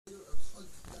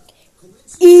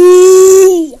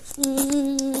So,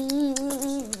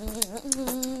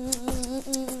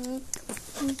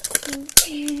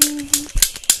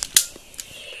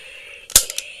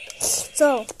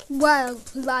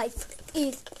 wildlife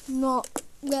is not,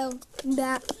 well,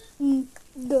 that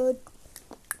good.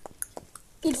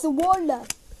 It's the wildlife.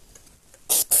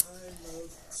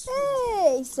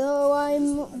 Hey, so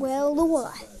I'm, well, the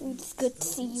wildlife. It's good to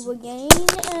see you again,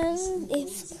 and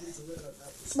if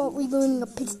what we're doing a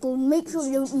pistol, make sure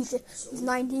you don't use it with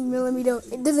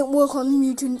 19mm. It doesn't work on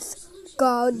mutants.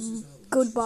 Goodbye.